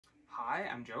Hi,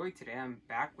 I'm Joey. Today I'm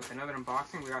back with another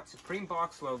unboxing. We got Supreme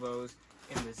box logos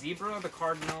in the zebra, the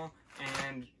cardinal,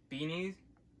 and beanies.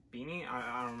 Beanie?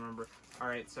 I don't remember.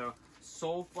 Alright, so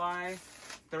Solefly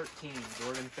 13,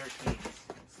 Jordan 13.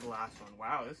 This is the last one.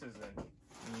 Wow, this is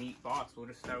a neat box. We'll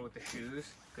just start with the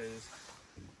shoes because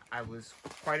I was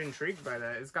quite intrigued by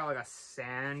that. It's got like a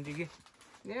sandy,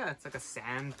 yeah, it's like a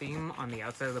sand theme on the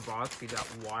outside of the box. You got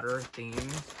water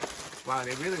themes. Wow,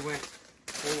 they really went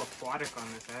full aquatic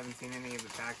on this. I haven't seen any of the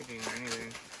packaging or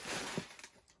anything.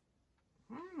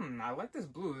 I like this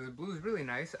blue. This blue is really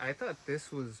nice. I thought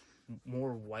this was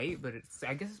more white, but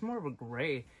I guess it's more of a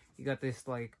gray. You got this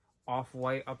like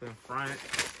off-white up in front.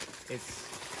 It's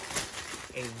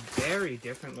a very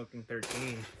different looking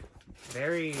 13.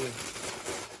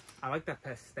 I like that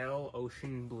pastel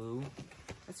ocean blue.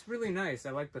 That's really nice.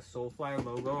 I like the Solefly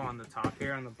logo on the top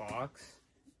here on the box.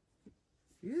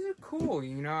 These are cool.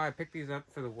 You know, I picked these up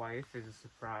for the wife as a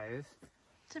surprise.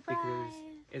 Surprise! Because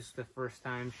it's the first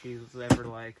time she's ever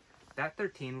like, that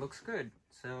 13 looks good.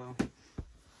 So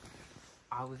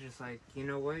I was just like, you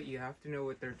know what? You have to know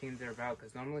what 13s are about.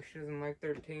 Because normally she doesn't like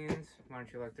 13s. Why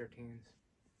don't you like 13s?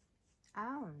 I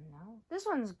don't know. This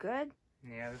one's good.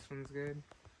 Yeah, this one's good.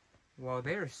 Well,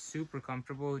 they are super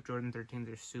comfortable. Jordan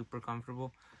 13s are super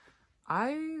comfortable.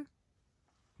 I'm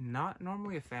not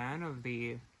normally a fan of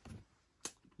the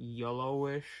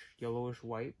yellowish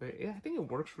white, but I think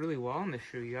it works really well on the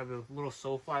shoe. You have the little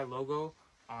Solefly logo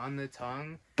on the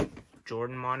tongue,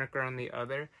 Jordan moniker on the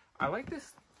other. I like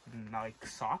this like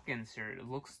sock insert. It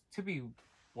looks to be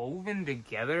woven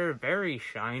together, very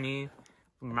shiny.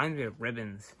 Reminds me of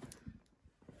ribbons.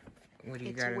 What do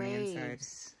you got on the inside?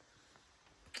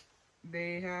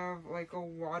 They have like a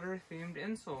water themed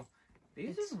insole.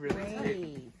 These are really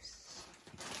waves.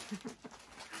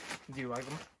 Do you like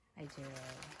them? I do.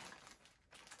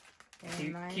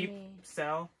 Keep,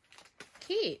 sell.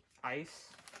 Keep. Ice.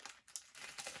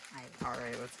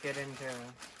 Alright, let's get into...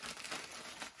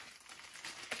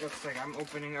 Looks like I'm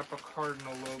opening up a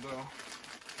Cardinal logo.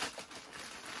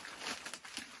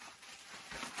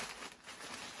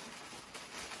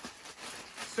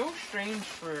 So strange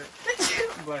for...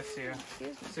 Bless you.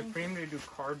 Supreme to do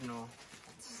Cardinal.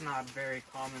 It's not very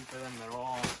common for them at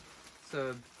all. It's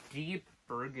a deep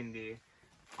burgundy.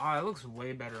 Oh, it looks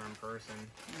way better in person.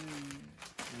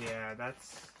 Yeah,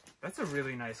 that's a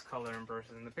really nice color in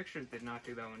person. The pictures did not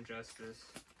do that one justice.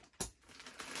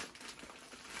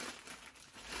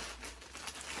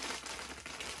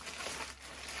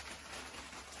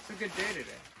 It's a good day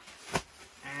today.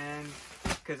 And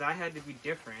because I had to be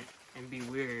different and be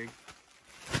weird,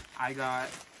 I got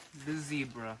the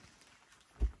zebra.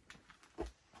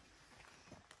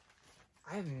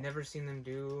 I have never seen them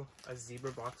do a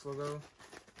zebra box logo.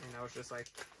 And I was just like,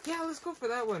 yeah, let's go for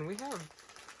that one. We have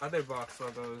other box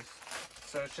logos.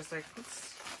 So it's just like,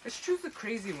 let's choose the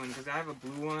crazy one. Because I have a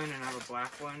blue one and I have a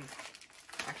black one.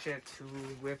 Actually,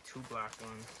 we have two black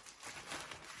ones.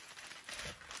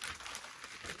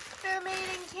 They're made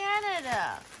in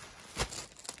Canada.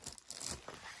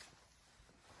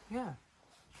 Yeah.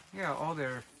 Yeah, all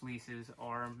their fleeces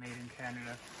are made in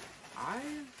Canada.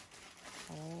 I'm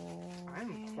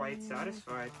quite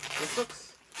satisfied. This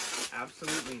looks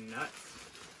absolutely nuts.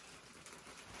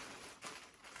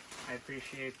 I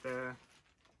appreciate the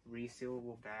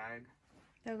resealable bag.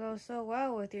 They'll go so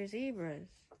well with your zebras.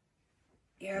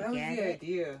 Yeah, that was the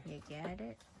idea. You get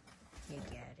it? You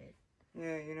get it.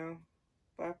 Yeah, you know,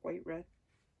 black, white, red.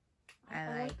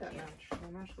 I like that it. match.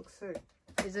 That match looks sick.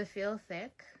 Does it feel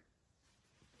thick?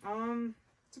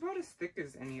 It's about as thick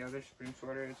as any other Supreme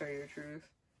sweater, to tell you the truth.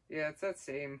 Yeah, it's that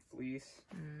same fleece.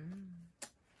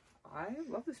 I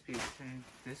love this piece, and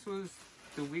this was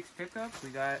the week's pickup. We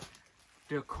got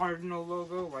the Cardinal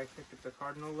logo. Wife picked up the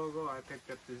Cardinal logo. I picked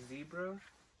up the zebra.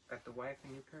 Got the wife a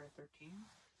new pair of 13s,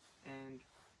 and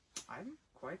I'm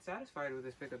quite satisfied with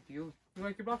this pickup. Do you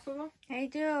like your box logo? I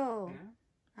do. Yeah?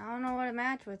 I don't know what to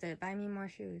match with it. Buy me more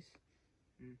shoes.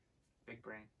 Big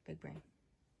brain. Big brain.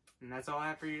 And that's all I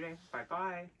have for you today.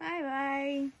 Bye-bye.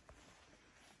 Bye-bye.